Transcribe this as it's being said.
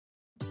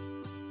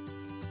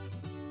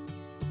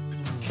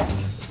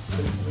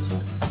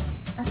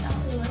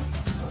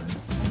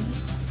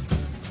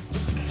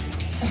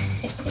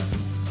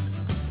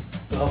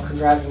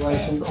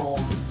congratulations on,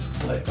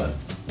 wait, what?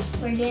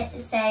 We're going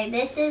to say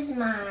this is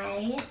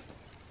my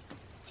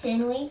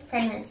 10-week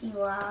pregnancy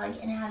vlog,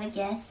 and I have a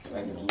guest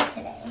with me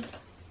today.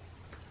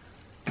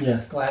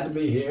 Yes, glad to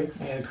be here,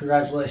 and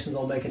congratulations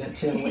on making it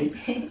 10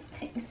 weeks.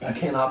 I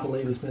cannot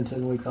believe it's been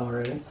 10 weeks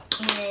already.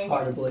 And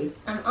hard to believe.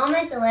 I'm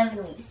almost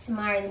 11 weeks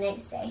tomorrow, the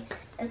next day.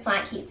 That's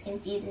why it keeps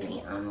confusing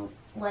me on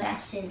what I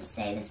should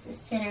say. This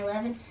is 10 or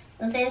 11.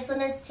 I'll say this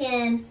one is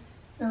 10,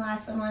 the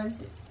last one was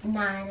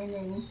 9, and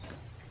then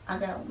I'll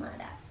go with my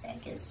dad's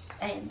because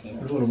I am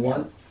 10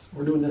 weeks.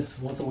 We're doing this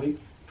once a week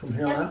from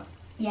here on out?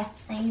 Yeah,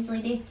 I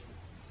usually do.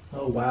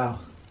 Oh, wow.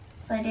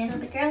 So I did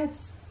with the girls.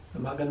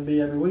 Am I going to be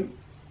every week?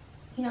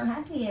 You don't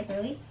have to be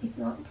every week if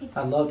you want to.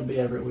 I'd love to be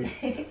every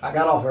week. I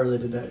got off early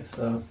today,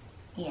 so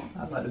yeah,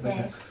 I'd like to be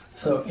here.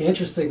 So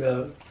interesting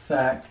though,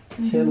 fact,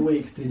 10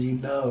 weeks, did you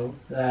know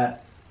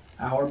that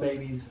our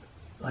baby's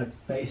like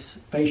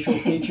facial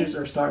features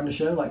are starting to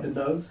show, like the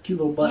nose, cute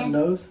little button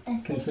nose?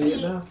 Can so see cute.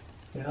 it now.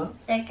 Yeah.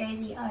 So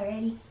crazy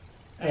already.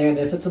 And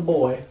if it's a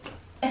boy,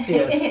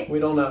 if we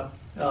don't know,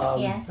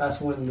 that's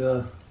when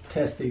the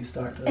testes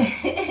start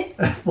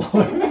to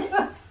form.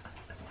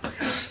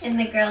 And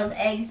the girl's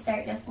eggs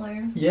start to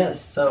form. Yes,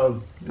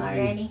 so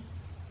already.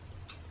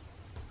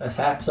 That's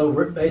happened. So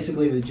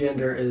basically, the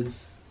gender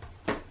is.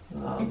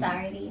 It's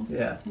already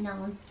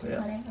known. Yeah.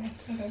 Whatever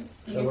it is.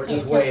 You So we're can't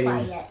just waiting.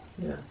 tell yet.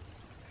 Yeah.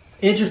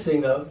 Interesting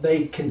though,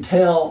 they can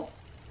tell.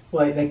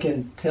 Well, they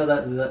can tell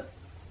that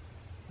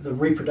the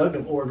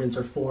reproductive organs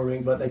are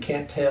forming, but they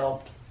can't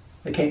tell.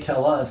 They can't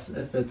tell us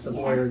if it's a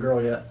boy or a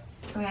girl yet.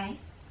 Right.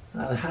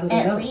 How do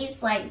they know? At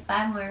least like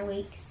 5 more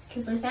weeks,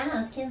 because we found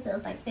out with Kinsley it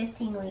was like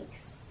 15 weeks.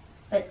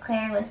 But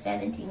Claire was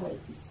 17 weeks.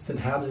 Then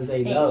how do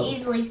they know? It's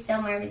usually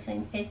somewhere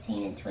between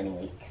 15 and 20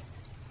 weeks.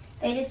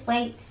 They just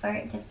wait for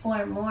it to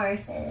form more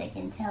so that they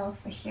can tell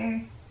for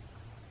sure.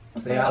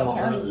 Before they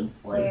tell you,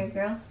 boy or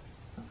girl.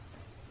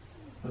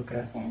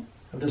 Okay. So,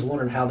 I'm just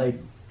wondering how they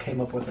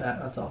came up with that,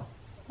 that's all.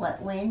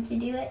 When to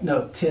do it?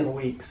 No, 10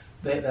 weeks.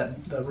 The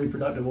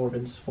reproductive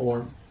organs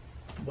form.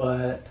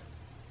 But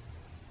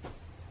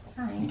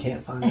Science. you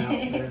can't find out.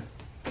 Yeah.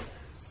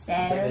 So,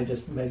 I think they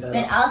just made that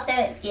but up. also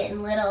it's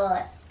getting little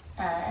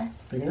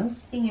fingernails?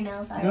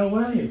 Fingernails already. No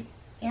way.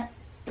 Yep.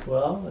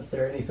 Well, if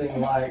they're anything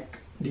like,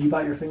 do you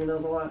bite your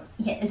fingernails a lot?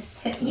 Yes,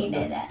 you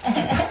know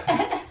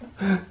that.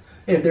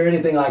 If they're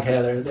anything like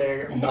Heather,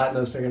 they're biting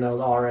those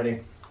fingernails already.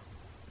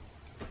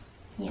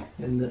 Yeah.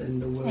 In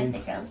the womb. Hope the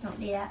girls don't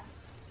do that.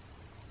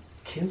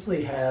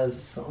 Kinsley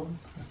has some.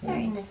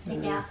 Starting to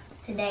stick out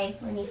today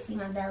when you see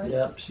my belly.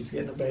 Yep, she's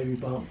getting a baby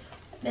bump.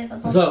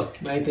 So,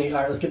 main thing,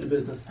 alright, let's get to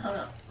business. Hold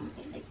on, let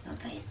me fix my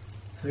pants.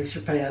 Fix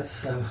your pants.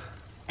 So,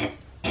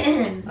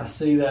 I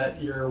see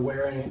that you're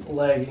wearing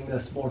leggings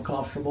that's more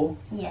comfortable.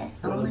 Yes,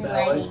 for only the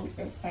belly. leggings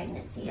this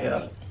pregnancy, I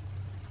Yep.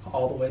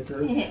 All the way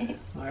through. think.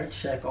 Alright,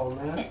 check on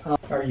that.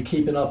 Are you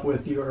keeping up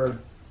with your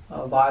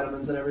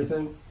vitamins and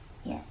everything?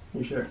 Yes.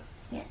 You sure?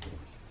 Yes.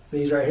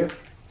 These right here?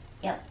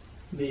 Yep.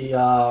 The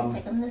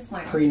Take them this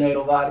morning.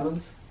 prenatal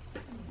vitamins.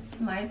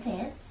 Smart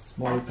pants.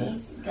 Smart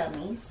These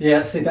gummies.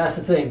 Yeah, see, that's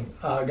the thing,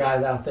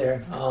 guys out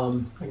there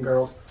and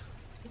girls.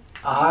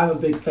 I'm a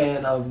big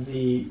fan of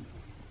the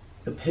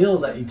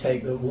pills that you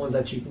take, the ones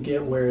that you can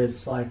get where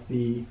it's like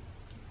the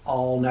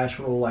all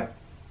natural like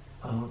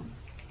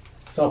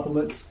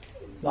supplements,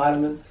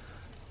 vitamin,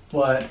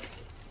 but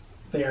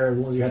they're the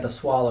ones you have to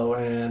swallow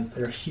and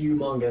they're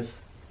humongous.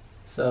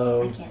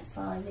 So I can't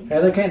swallow big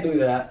Heather can't do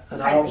that,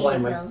 and I don't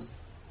blame her. pills.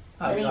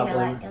 I But these don't are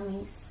blame like her.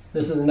 gummies.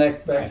 This is the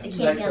next Like best, the kid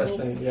next best gummies.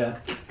 thing, yeah.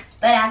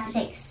 But I have to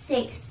take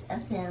 6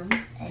 of them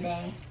a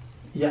day.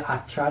 Yeah, I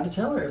tried to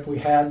tell her if we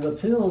had the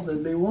pills,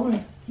 it'd be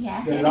one.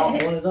 Yeah. Get it all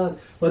one and done.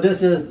 But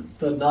this is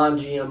the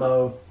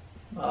non-GMO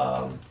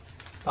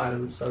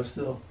vitamins, so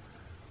still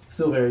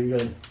very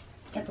good.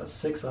 Yep. But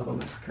 6 of them,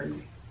 that's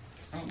crazy.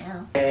 I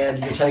know.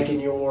 And you're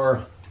taking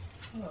your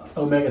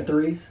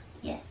omega-3s?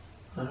 Yes.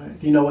 All right.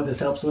 Do you know what this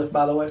helps with,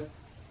 by the way?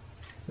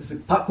 This is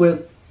a pop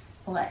quiz.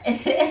 What?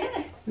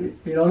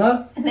 You don't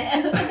know?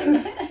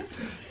 No.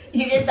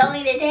 You just told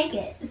me to take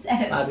it. So.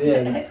 I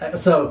did.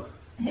 So,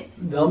 in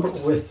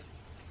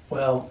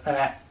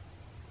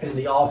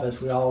the office,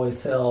 we always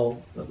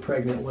tell the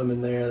pregnant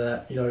women there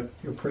that, your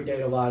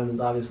prenatal vitamins,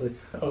 obviously,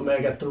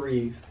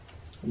 omega-3s,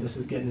 and this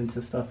is getting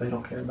into stuff they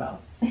don't care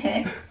about.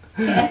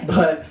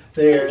 But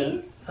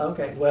they're,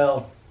 okay,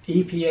 well,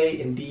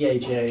 EPA and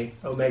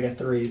DHA,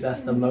 omega-3s,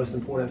 that's the most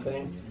important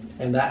thing,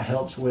 and that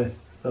helps with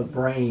the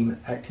brain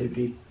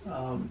activity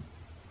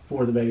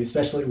for the baby,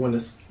 especially when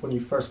you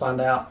first find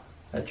out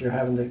that you're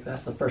having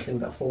that's the first thing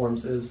that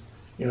forms is,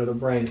 the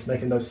brain. It's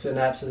making those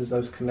synapses,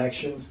 those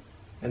connections,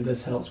 and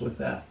this helps with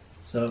that.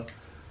 So,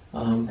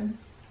 Awesome.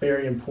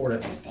 Very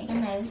important.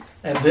 Taking notes.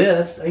 And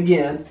this,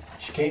 again,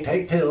 she can't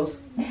take pills.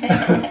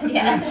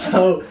 Yeah.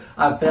 So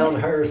I found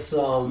her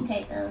some,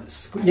 Take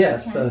those.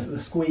 yes, the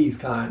squeeze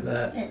kind.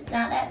 That It's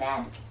not that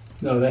bad.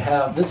 No, they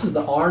have, this is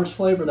the orange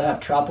flavor. They have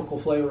tropical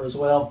flavor as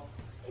well.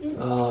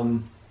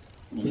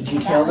 Did you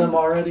tell them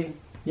already?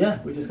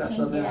 Yeah, we just got Change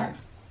some it in. up.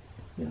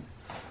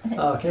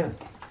 Yeah. Can.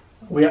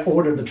 We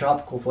ordered the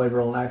tropical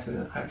flavor on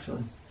accident,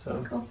 actually.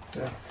 So Cool.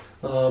 yeah.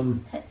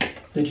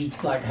 Did you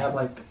like have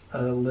like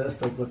a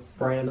list of the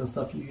brand and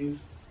stuff you use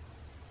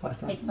last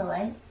time? Like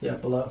below Yeah,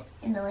 below.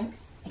 in the links.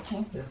 I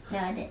can. Yeah. No,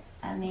 I did.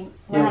 I mean,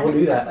 Yeah, we'll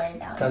do that uploaded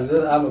that because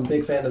one. I'm a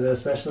big fan of this.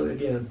 Especially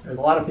again, there's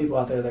a lot of people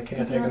out there that Do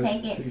can't people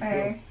take take it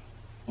for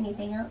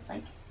anything else?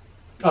 Like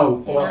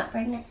Oh if you're well. not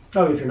pregnant?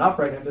 Oh, if you're not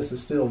pregnant, this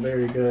is still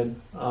very good.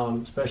 For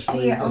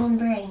Especially your this, own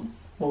brain.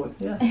 well,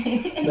 yeah.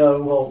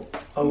 No, well,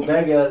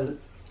 omega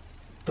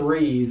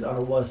 3s are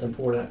what's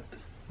important.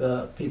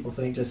 The people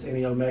think just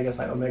any omegas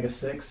like omega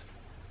 6.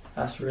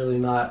 That's really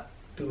not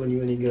doing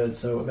you any good.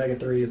 So omega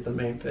 3 is the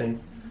main thing.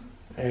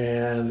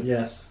 And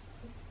yes,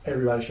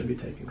 everybody should be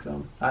taking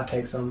some. I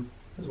take some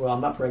as well.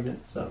 I'm not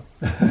pregnant, so.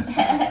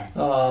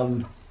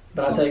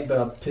 But I take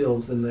the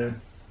pills in there.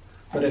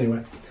 But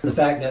anyway, the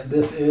fact that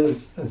this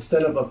is,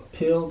 instead of a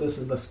pill, this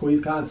is the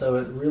squeeze kind, so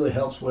it really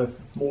helps with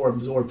more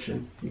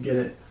absorption. You get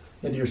it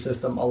into your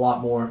system a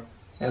lot more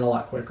and a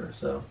lot quicker.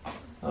 So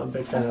I'm a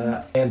big fan of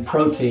that. And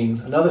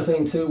protein. Another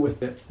thing too with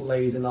the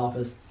ladies in the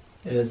office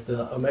is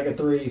the omega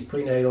 3s,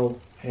 prenatal,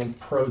 and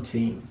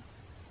protein.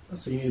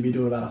 So you need to be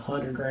doing about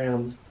 100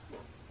 grams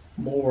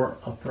more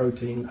of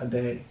protein a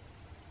day.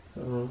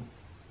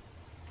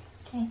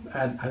 Okay.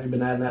 Have you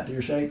been adding that to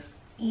your shakes?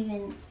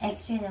 Even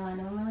extra than I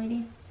normally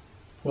do.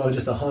 Well,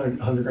 just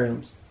 100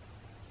 grams.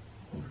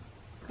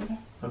 Okay.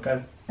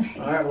 Okay.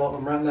 All right. Well,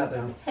 I'm writing that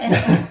down.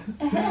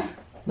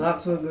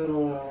 Not so good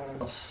on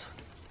ours.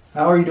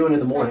 How are you doing in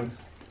the mornings?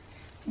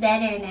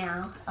 Better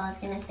now. I was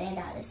gonna say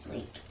that this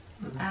week.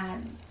 Mhm.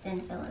 I've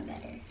been feeling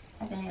better.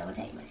 I've been able to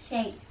take my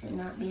shakes and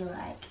not be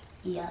like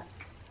yuck.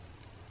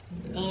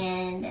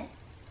 Yeah.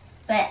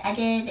 But I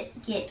did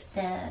get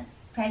the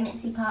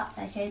pregnancy pops.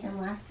 I showed them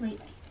last week.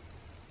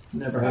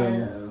 Never heard of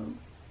them.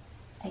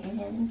 So I can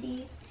show them to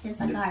you. It's just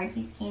like a hard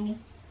piece of candy.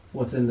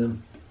 What's in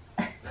them?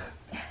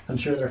 I'm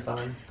sure they're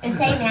fine. It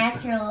say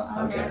natural,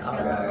 all Okay, natural,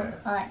 alright.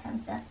 all that kind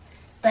of stuff.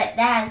 But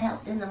that has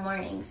helped in the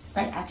mornings. It's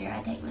like after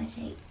I take my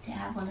shake to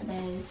have one of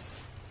those.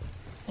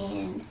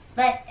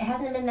 But it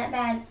hasn't been that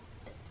bad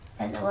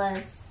as it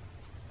was.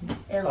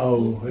 It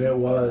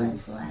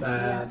was like,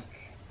 bad. yuck.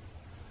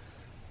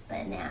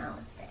 But now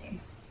it's better.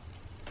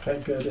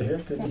 Okay, good to hear.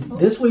 Good. Simple.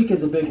 This week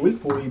is a big week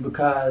for you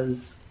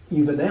because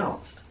you've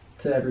announced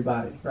to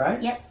everybody,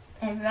 right? Yep,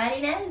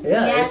 everybody knows.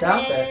 Yeah, You guys it's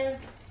out know. there.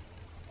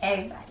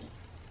 Everybody.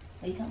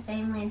 We told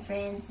family and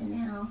friends, and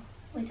now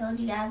we told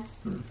you guys.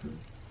 Mm-hmm.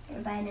 So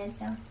everybody knows.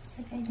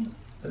 So crazy.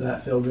 Does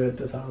that feel good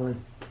to finally?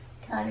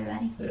 Tell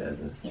everybody. Yeah, it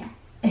is. Yeah.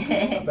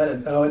 I bet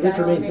it. Oh, it did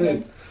for me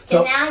too.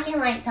 Because now I can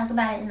like talk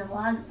about it in the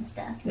vlog and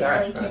stuff. Now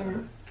Right, we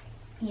can,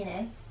 you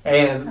know,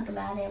 And talk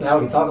about it. now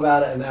we can talk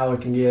about it, and now we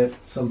can get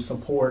some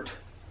support.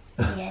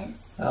 Yes.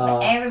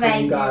 From Everybody's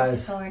you been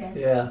guys. supportive.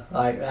 Yeah,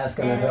 like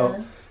asking to help.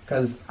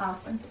 Because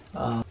Awesome.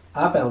 I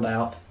found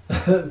out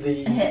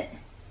the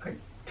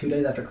 2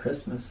 days after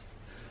Christmas.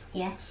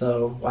 Yeah.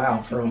 So wow,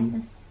 After from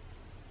Christmas.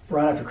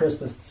 right after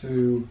Christmas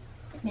to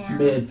Now.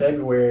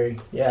 mid-February,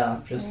 yeah,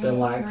 I've just been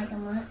like, a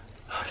month.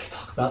 I can't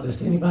talk about this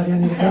to anybody. I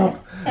need help.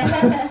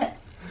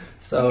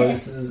 So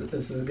this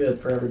is good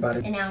for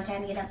everybody. And now I'm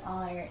trying to get up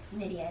all our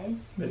videos.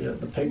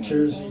 The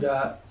pictures you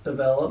got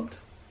developed.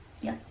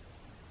 Yep.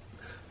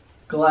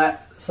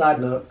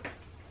 Side note,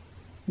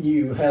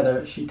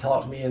 Heather, she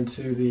talked me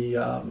into the.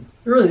 You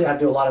really didn't have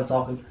to do a lot of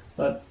talking,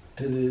 but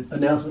to the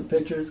announcement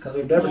pictures because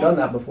we've never done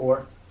that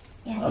before.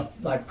 Yeah.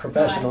 Like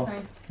professional. It's a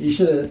lot of You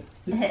should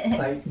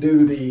like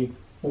do the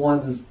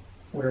ones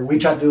where we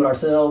try to do it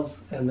ourselves,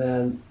 and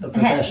then the fun.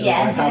 professional,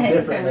 Yeah. like how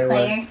different From they were.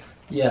 Claire.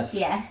 Yes.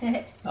 Yeah.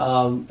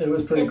 It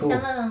was pretty cool. Some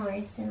of them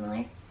were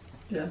similar.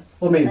 Yeah.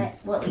 Well, I mean, But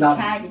what we not-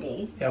 tried to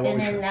do. Yeah, what and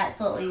we then tried. that's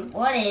what we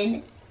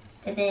wanted.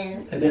 But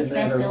then It the didn't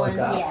ever professional work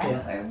ones,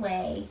 out, were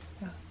way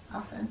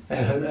awesome.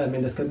 And I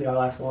mean, this could be our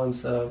last one,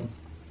 so.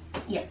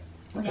 We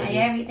gotta do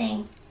Yeah.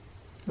 everything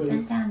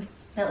this time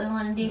that we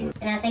want to do.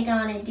 And I think I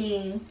want to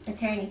do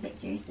attorney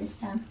pictures this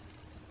time.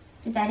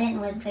 Because I didn't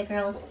with the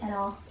girls at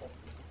all.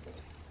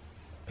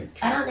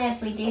 I don't know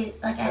if we do,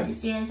 like I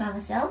just do those by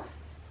myself,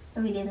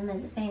 or we do them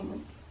as a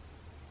family.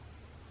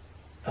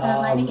 So I'd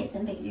like to get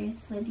some pictures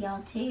with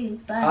y'all too,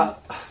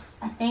 but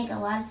I think a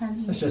lot of times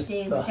you It's just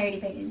just do attorney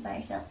pictures by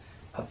yourself.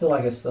 I feel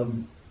like it's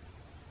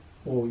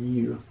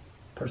you,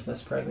 person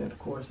that's pregnant, of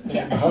course, and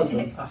Yeah. the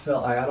husband. I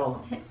felt like I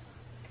don't know.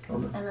 I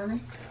don't know.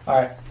 All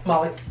right,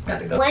 Molly, got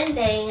to go. One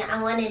thing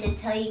I wanted to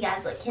tell you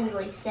guys what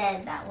Kinsley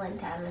said that one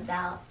time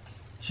about.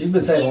 She's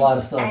been saying a lot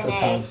of stuff I this know,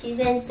 time. she's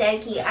been so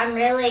cute. I'm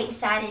really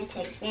excited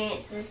to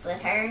experience this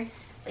with her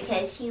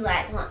because she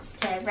like wants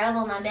to rub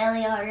on my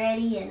belly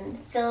already and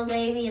feel a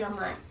baby, and I'm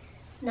like,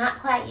 not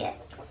quite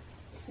yet.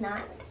 It's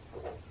not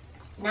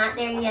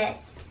there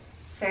yet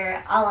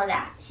for all of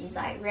that. She's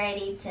like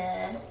ready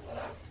to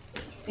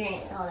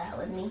experience all that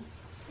with me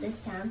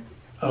this time.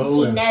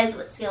 Oh, She knows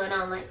what's going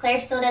on. Like Claire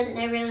still doesn't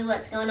know really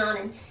what's going on,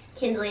 and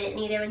Kinsley didn't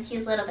either when she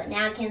was little, but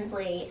now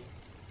Kinsley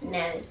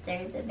knows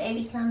there's a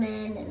baby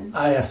coming. And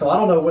yeah, so I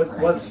don't know All that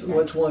which kind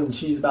of one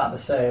she's about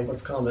to say,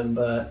 what's coming,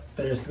 but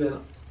there's been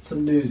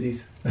some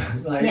newsies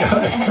Like,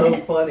 it's so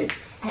funny.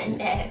 I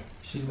know.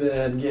 She's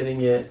been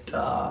getting it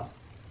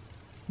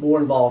more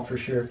involved for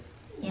sure.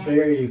 Yeah.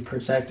 Very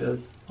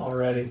protective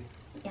already.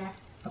 Yeah.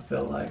 I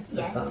feel like this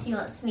Yeah, time. she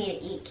wants me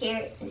to eat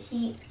carrots, so she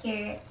eats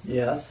carrots.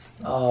 Yes.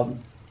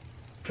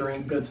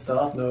 Drink good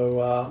stuff.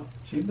 No,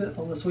 she's been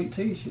on the sweet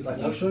tea. She's like,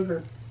 no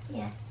sugar.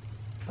 Yeah.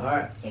 All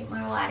right. Drink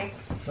more water.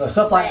 So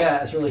stuff like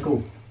that, it's really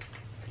cool.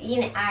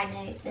 You know, I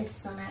know this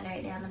is one I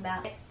wrote down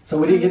about. So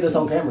we didn't get this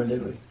on camera,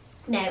 did we?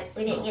 No,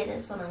 we didn't get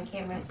this one on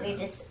camera.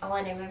 I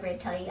want to remember to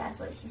tell you guys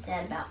what she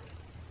said about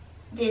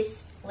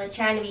just with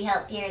trying to be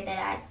healthier, that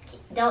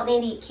I don't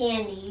need to eat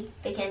candy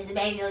because the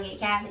baby will get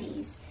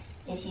cavities.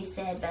 And she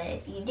said, but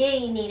if you do,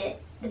 you need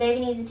it. The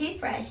baby needs a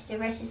toothbrush to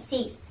brush his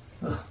teeth.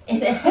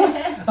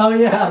 Oh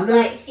yeah, really?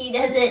 Like she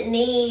doesn't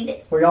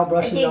need Were y'all a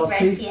brushing y'all's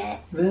toothbrush teeth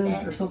yet.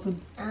 then So, or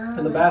something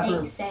in the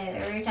bathroom? I think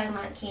so. We were talking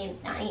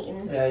about not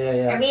eating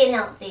Yeah. or being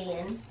healthy,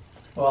 and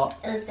Well,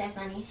 it was so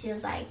funny. She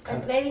was like,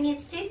 but the baby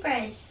needs a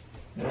toothbrush.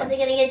 yeah. How's he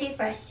gonna get a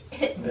toothbrush?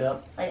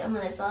 Yep. Like, I'm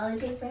gonna swallow a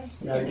toothbrush?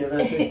 You gotta give it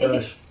a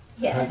toothbrush.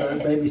 Yeah.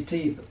 That baby's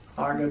teeth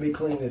aren't gonna be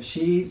clean. If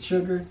she eats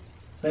sugar,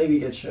 baby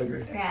gets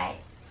sugar. Right.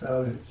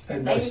 So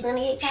and Baby's gonna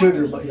get cavities.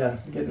 sugar, but yeah,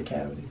 get the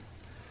cavities.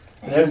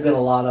 And there's been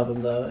a lot of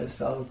them though. It's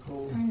so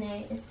cool. I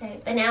know, it's so.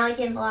 But now we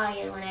can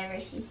vlog, and whenever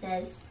she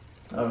says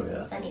Oh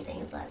yeah. funny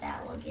things like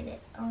that, we'll get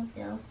it on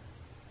film.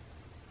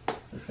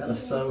 Just gotta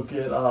soak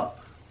it up.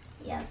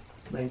 Yep.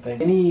 Main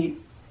thing. Any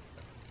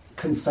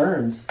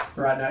concerns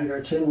right now? You're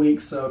at 10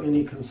 weeks, so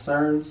any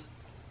concerns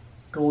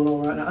going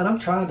on right now? And I'm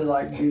trying to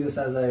like do this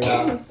as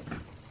a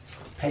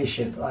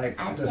patient. Like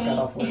I just got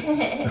off work.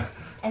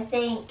 I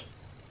think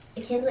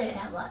Kinsley would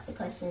have lots of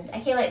questions. I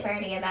can't wait for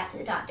her to go back to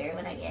the doctor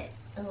when I get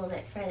a little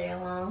bit further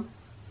along.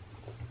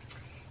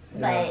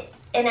 Yeah. But,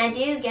 and I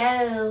do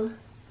go,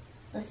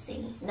 let's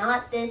see,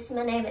 not this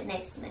Monday, but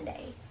next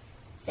Monday.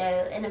 So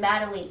in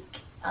about a week,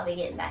 I'll be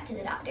getting back to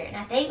the doctor. And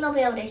I think they'll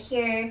be able to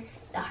hear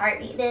the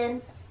heartbeat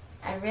then.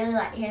 I'd really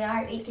like to hear the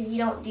heartbeat because you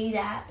don't do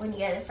that when you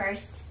go to the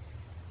first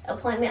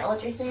appointment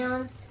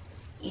ultrasound.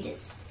 You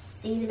just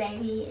see the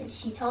baby. And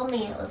she told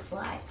me it was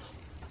like,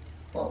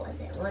 what was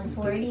it,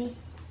 140?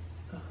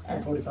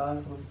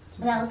 145?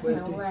 That was kind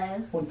of 150? low.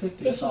 150.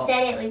 Because she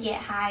said it would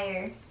get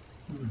higher.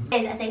 Mm-hmm.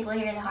 I think we'll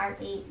hear the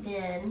heartbeat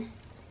then,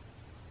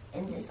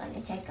 and just like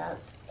a checkup,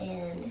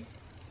 and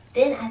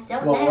then I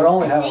don't know. Well, we're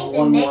only I having think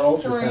one the more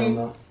next ultrasound one,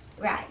 though.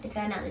 right, to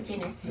find out the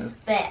gender. Yeah.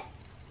 But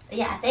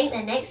yeah, I think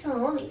the next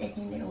one will be the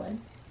gender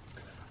one.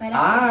 Right after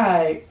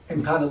I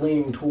am kind of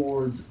leaning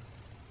towards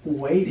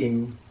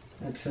waiting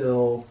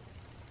until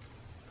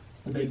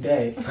the big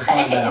day to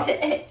find out.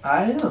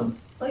 I am.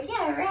 Well,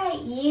 yeah,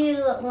 right.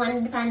 You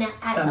wanted to find out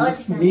at the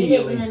ultrasound. You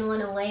Immediately. didn't even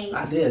want to wait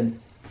I did.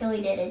 till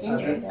we did a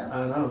gender reveal.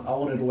 I know. I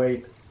wanted to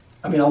wait.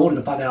 I mean, I wanted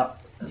to find out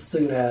as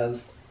soon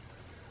as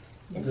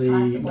It's the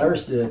possible.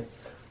 nurse did.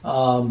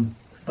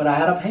 But I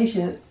had a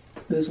patient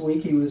this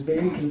week. He was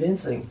very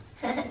convincing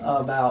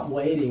about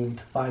waiting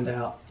to find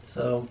out.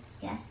 So,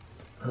 Yeah.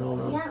 I don't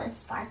know. You have a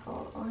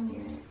sparkle on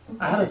your.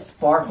 I had a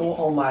sparkle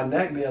on my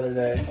neck the other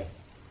day.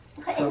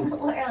 What in the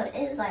world?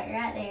 It's like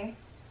right there.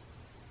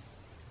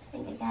 I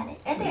think I got it.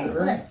 Right there. Is it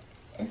really? Look.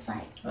 It's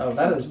like. Oh,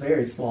 that is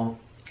very small.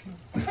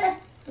 It's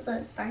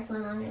like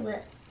sparkling on your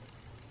lip.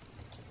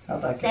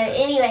 How'd I get So, that?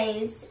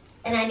 anyways,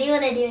 and I do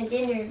want to do a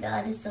gender reveal.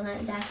 I just don't know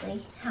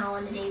exactly how I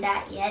want to do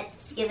that yet.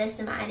 Just give us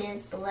some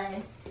ideas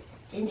below.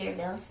 Gender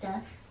reveal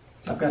stuff.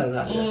 I've got an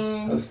idea.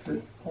 And Post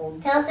it on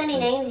tell us any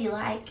names you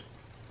like.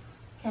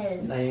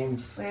 Because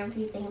names. we're going to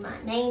be thinking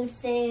about names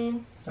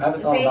soon. I haven't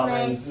We thought pretty about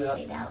much names yet.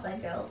 picked out by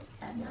girl.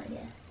 I have no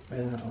idea.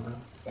 Man, I don't know.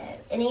 So,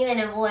 and even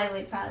a boy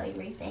would probably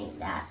rethink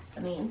that. I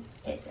mean,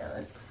 it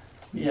feels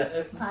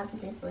Yeah.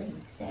 positively.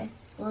 So,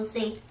 we'll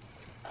see.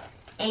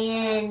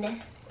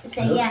 And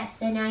so, Good. yeah.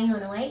 So now you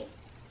want to wait?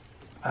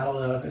 I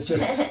don't know. It's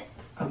just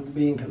I'm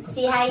being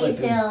See how you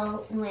conflicted.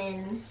 feel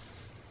when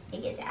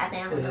it gets out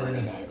there. I don't want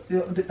to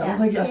know.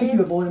 Yeah, I think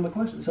you avoided my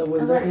question. So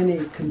was there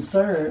any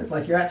concern?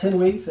 Like you're at 10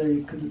 weeks. Are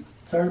you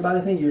concerned about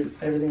anything? You're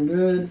everything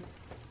good?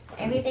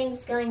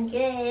 Everything's going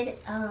good.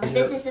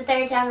 This is the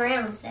third time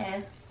around, so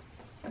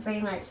I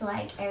pretty much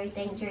like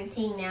everything's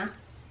routine now.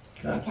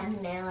 I Okay. kind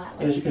of know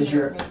like Is what's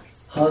your coming up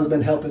next.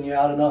 husband helping you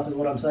out enough? Is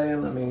what I'm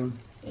saying. I mean,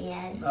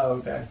 Yeah. oh,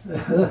 okay.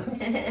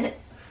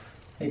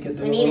 He could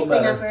do We a need to little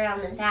clean up better.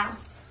 around this house.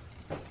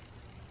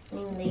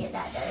 We need to get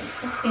that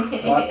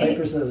done. Rock,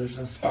 paper, scissors.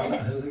 Let's find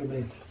out who's it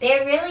gonna be.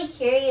 They're really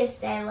curious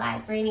though,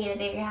 like for any of the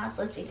bigger house,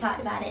 which we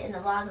talked about it in the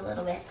vlog a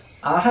little bit.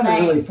 I haven't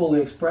But- really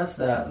fully expressed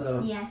that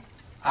though. Yeah.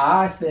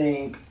 I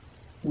think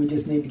we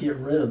just need to get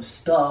rid of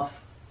stuff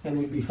and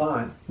we'd be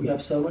fine. We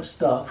have so much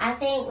stuff. I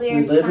think We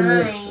we're live in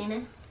this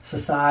fine.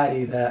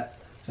 Society that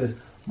just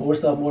more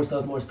stuff,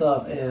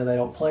 and they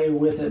don't play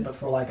with it but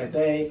for like a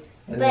day.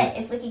 And But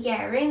if we could get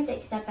our room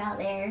fixed up out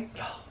there,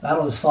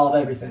 that'll solve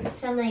everything.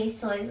 some of these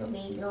toys will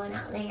be going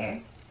out there.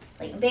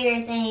 Like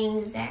bigger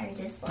things that are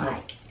just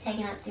like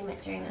taking up too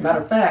much room. Matter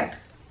of fact,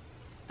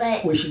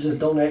 But we should just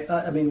donate.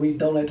 I mean, we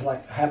donate to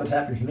like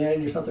Habitat for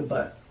Humanity or something,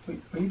 but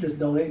we just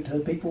donate to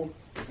people.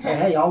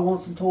 Hey, y'all want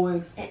some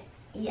toys?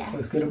 Yeah.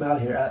 Let's get them out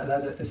of here.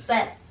 That is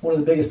But one of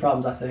the biggest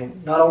problems, I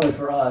think. Not only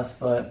for us,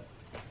 but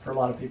for a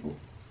lot of people.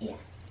 Yeah.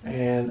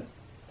 And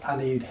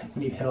we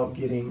need help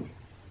getting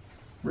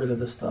rid of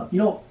this stuff. You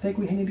don't think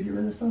we need to get rid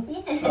of this stuff?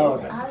 Yes, oh,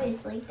 okay.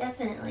 Obviously,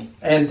 definitely.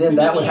 And then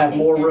that would have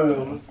more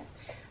room.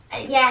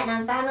 Yeah, and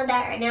I'm fine with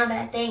that right now, but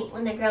I think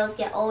when the girls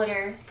get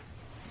older,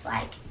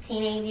 like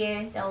teenage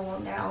years, they'll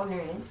want their own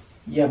rooms.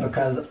 Yeah,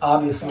 because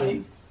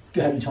obviously,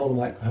 have you told them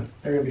like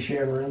they're gonna be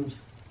sharing rooms?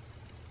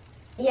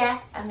 Yeah,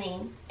 I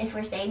mean, if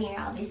we're staying here,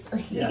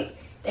 obviously, yeah.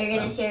 they're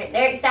gonna share.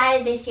 They're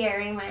excited to share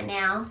a room right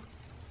now.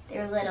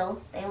 They're little.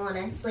 They want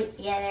to sleep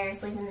together or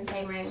sleep in the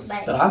same room.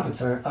 But I'm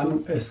concerned.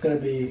 It's gonna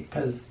be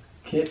because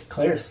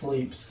Claire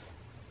sleeps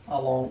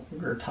a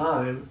longer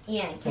time.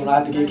 Yeah. When I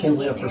have to get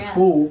Kinsley up for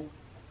school,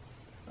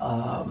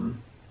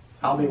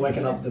 I'll be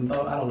waking up them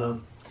both. I don't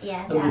know.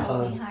 Yeah, it'll that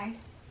will be hard.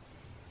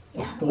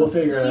 Yeah, we'll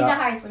figure it out. She's a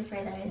hard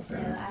sleeper though, so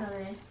I don't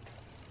know.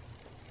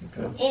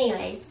 Okay.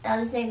 Anyways,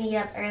 that'll just make me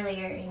get up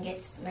earlier and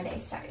get my day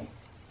started.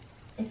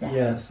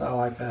 Yes, I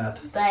like that.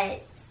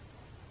 But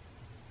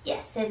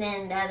yeah, so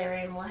then the other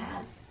room will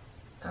have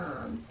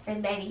for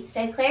the baby.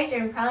 So Claire's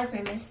room probably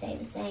pretty much stay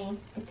the same,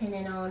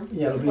 depending on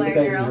it'll be the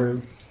baby's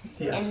room.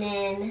 Yes. And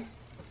then,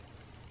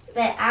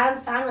 but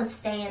I'm fine with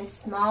staying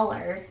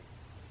smaller,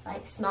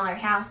 like smaller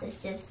house.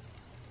 It's just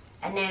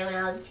I know when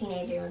I was a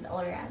teenager and was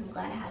older, I'm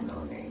glad I had my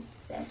own room.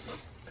 So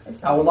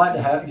I would like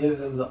to give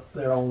them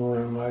their own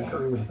room. I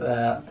agree with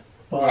that.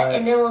 But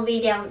and then we'll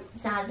be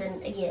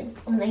downsizing again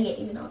when they get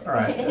even older.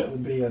 Right. It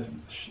would be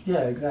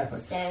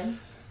exactly.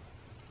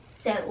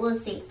 So we'll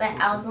see. But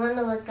I was wanting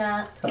to look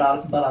up. But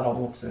I don't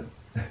want to.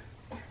 I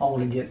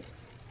want to get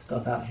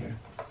stuff out here.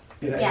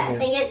 I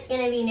think it's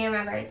gonna be near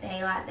my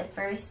birthday, like the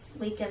first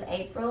week of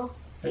April.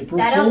 So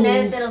I don't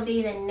know if it'll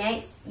be the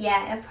next.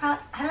 Yeah, I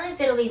don't know if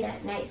it'll be the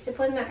next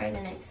appointment or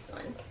the next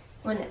one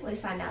when we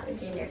find out the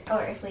gender,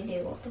 or if we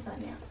do want to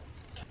find out.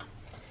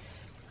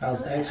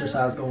 How's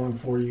exercise going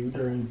for you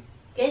during?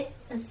 Good.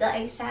 I'm still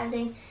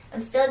exercising. I'm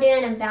still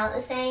doing about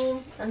the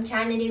same. I'm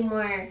trying to do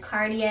more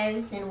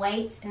cardio than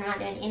weights, and I'm not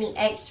doing any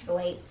extra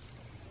weights.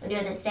 I'm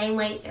doing the same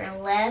weights or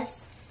less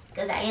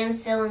because I am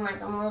feeling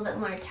like I'm a little bit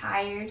more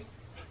tired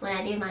when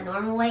I do my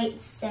normal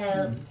weights.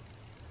 So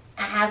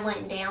I have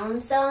went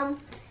down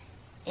some,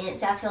 and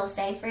so I feel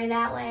safer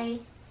that way.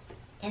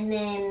 And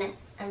then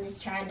I'm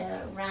just trying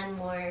to run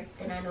more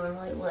than I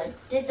normally would,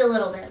 just a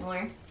little bit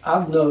more.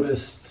 I've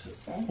noticed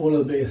one of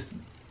the biggest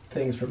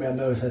things for me. I've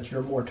noticed that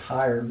you're more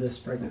tired this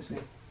pregnancy.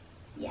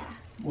 Yeah.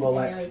 Well,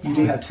 like really you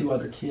do have 2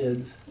 other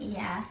kids.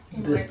 Yeah,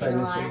 and this working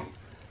pregnancy.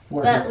 a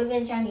lot. But we've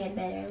been trying to get to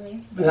bed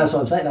earlier. So. That's what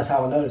I'm saying. That's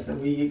how I noticed that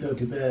we go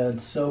to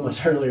bed so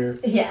much earlier.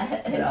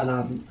 Yeah. And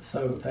I'm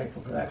so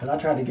thankful for that because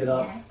I try to get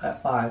up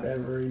at 5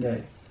 every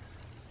day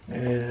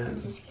and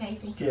just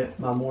crazy. Get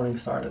my morning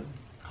started.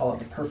 Call it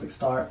the perfect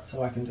start,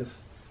 so I can just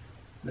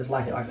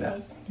like it like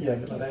that. Yeah,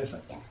 get my day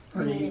started. Yeah,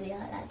 I need to be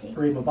like that too.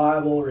 Read my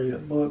Bible, read a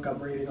book I'm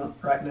reading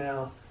right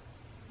now,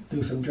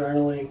 do some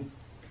journaling.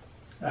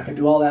 I can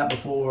do all that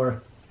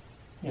before,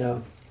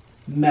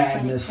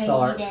 madness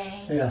starts.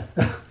 Day. Yeah.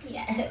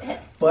 Yeah.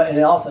 And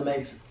it also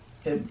makes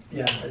it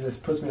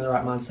just puts me in the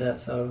right mindset.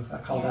 So I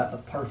call that the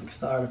perfect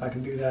start. If I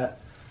can do that,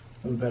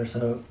 it'll be better.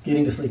 So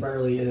getting to sleep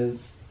early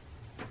is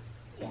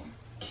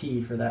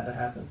key for that to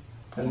happen.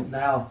 And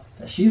now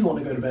that she's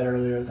wanting to go to bed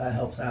earlier, that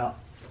helps out.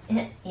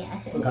 Yeah.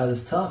 Because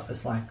it's tough.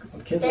 It's like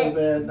when kids go to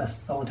bed, that's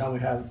the only time we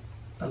have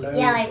alone.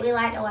 Yeah, like we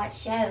like to watch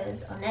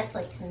shows on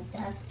Netflix and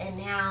stuff, and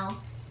now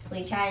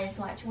we try to just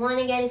watch one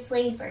and go to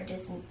sleep, or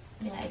just go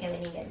in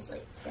and go to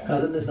sleep.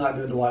 Because it's not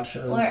good to watch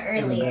shows or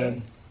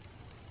earlier.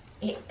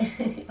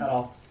 At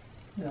all.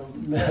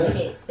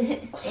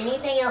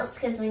 Anything else?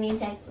 Because we need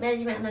to take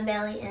measurement of my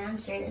belly, and I'm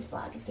sure this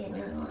vlog is getting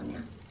really long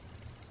now.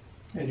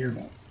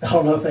 And I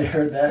don't know if they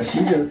heard that.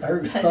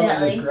 Her stomach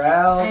just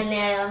growled. I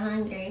know, I'm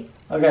hungry.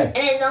 Okay. And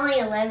it's only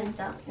 11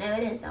 something. No,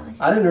 it is almost.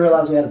 I didn't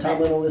realize we had a time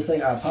limit on this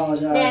thing. I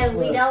apologize. No,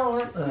 we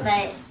don't.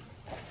 But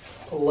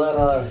let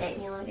us. It'll take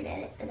me longer to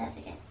edit, but that's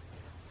okay.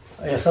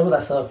 Yeah, some of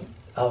that stuff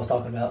I was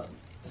talking about,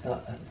 it's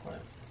not that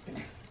important.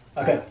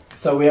 Okay,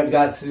 so we have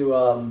got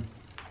to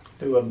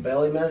do a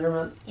belly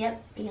measurement.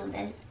 Yep, be on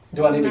bed.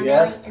 Do I need to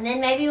guess? And then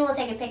maybe we'll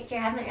take a picture. I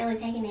haven't really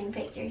taken any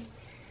pictures.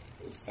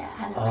 So I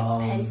haven't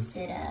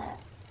posted a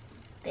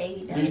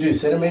baby belly. Do you do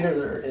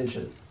centimeters or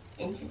inches?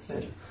 Inches.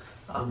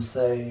 I'm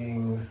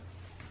saying...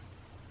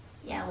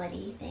 Yeah, what do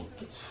you think?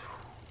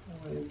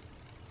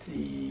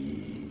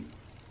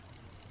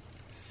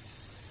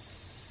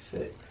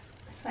 26.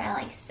 That's where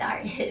I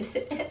started.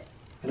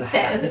 And a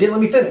half. You didn't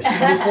let me finish.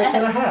 26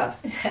 and a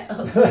half.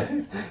 No.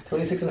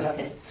 26 and a half.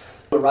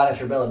 But right at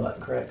your belly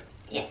button, correct?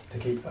 Yeah. To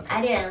keep. Okay.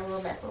 I do it a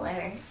little bit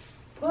lower.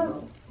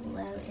 What?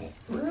 Below it.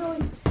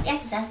 Really? Yeah,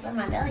 because that's where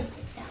my belly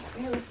sticks out.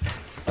 Really.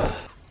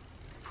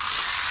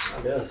 I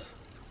guess.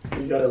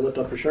 You gotta lift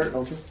up your shirt,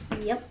 don't you?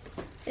 Yep.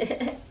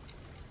 I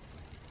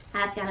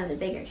have kind of a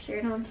bigger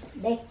shirt on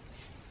today.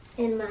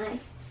 And my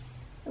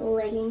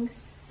leggings.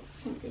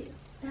 I'll do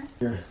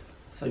that.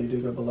 So you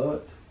do go below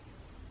it?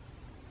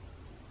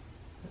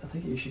 I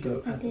think you should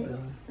go at the belly.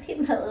 Look at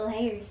my little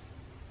hairs.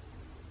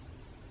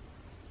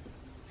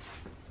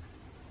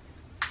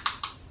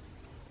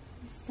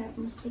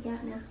 starting to stick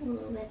out now a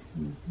little bit.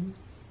 Mm-hmm.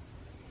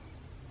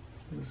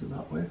 This is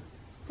about where?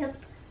 Yep.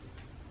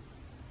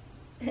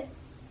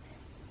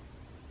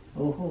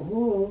 Oh, ho,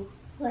 ho.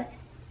 What?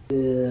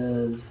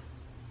 Is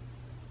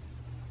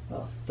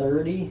about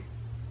 30.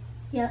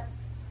 Yep.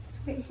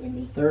 That's where it should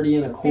be. 30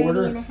 and a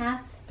quarter. 30 and a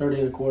half. 30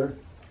 and a quarter.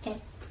 Okay.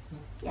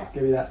 Yep.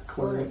 Give me that It's a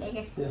quarter. little bit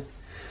bigger. Yeah.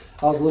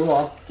 I was a little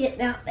off. It's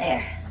getting out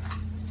there.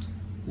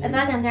 Yeah. I feel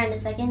like I'm trying to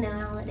suck in now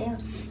and I'll let down.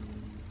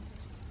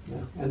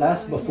 Yeah. And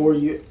that's before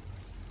you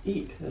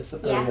eat. That's a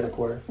 30 Yeah. and a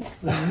quarter.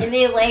 It'd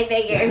be way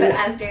bigger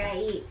after I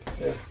eat.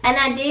 Yeah. And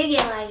I do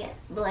get like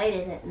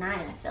bloated at night,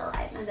 I feel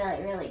like. My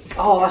belly really sticks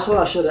Oh, that's out. what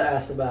I should have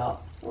asked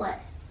about. What?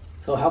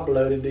 So how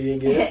bloated do you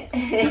get?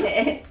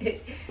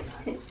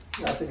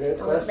 Just That's a good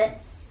a little question. bit.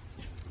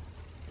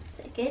 Is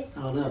that good?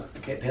 I don't know. I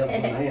can't help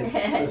it with my hands.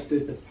 It's so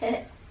stupid.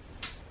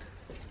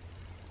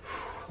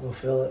 We'll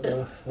feel it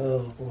though. Oh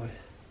boy.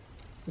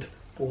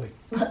 Boy.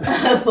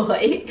 Oh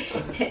boy.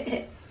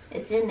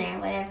 It's in there,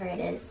 whatever it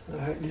is.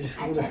 Alright, just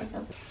I try to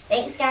feel.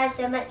 Thanks guys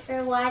so much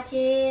for watching.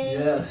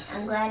 Yes.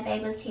 I'm glad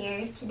Babe was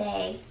here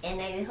today, and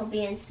maybe he'll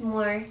be in some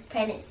more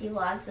pregnancy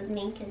vlogs with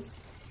me because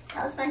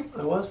that was fun.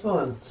 It was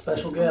fun.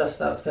 Special guest.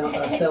 That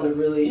sounded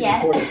really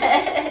Yeah. important.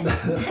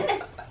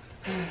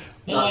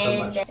 Not so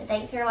And much.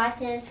 thanks for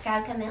watching.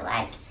 Subscribe, comment,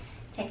 like.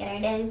 Check out our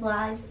daily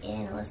vlogs,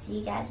 and we'll see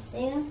you guys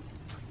soon.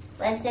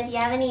 Let us know if you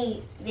have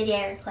any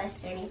video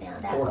requests or anything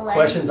like that Or below.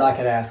 questions I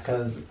could ask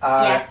because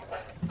I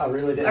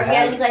really didn't Or if you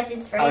have any have.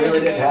 questions for I him. really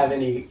didn't then- have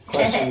any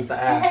questions to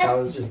ask. I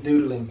was just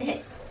doodling.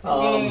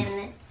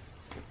 Then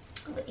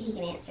he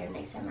can answer them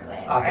next time or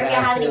whatever. I Or can if y'all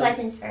ask have any him.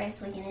 questions for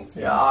us, we can answer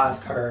Yeah, them. I'll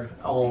ask her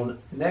on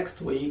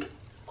next week,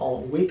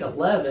 on week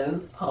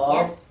 11 of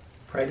Yep.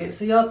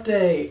 pregnancy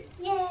update.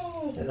 Yay!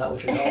 Is that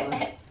what you're calling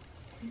it?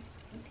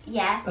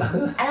 Yeah.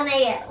 I don't know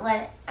yet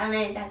I don't know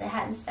exactly. I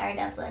haven't started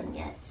uploading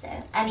yet, so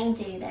I need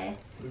to though.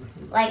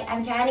 Like,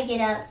 I'm trying to get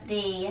up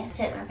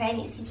took my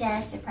pregnancy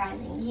test,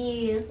 surprising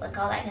you, like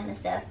all that kind of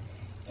stuff.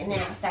 And then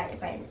I'll start the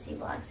pregnancy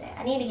vlog, so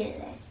I need to get it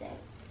there, so.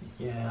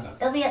 Yeah. So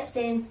they'll be up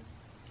soon.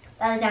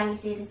 By the time you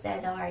see this though,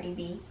 they'll already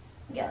be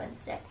going.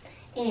 So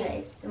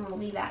anyways, then we'll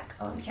be back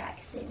on track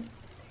soon.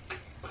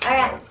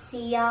 Alright,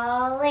 see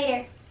y'all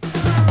later.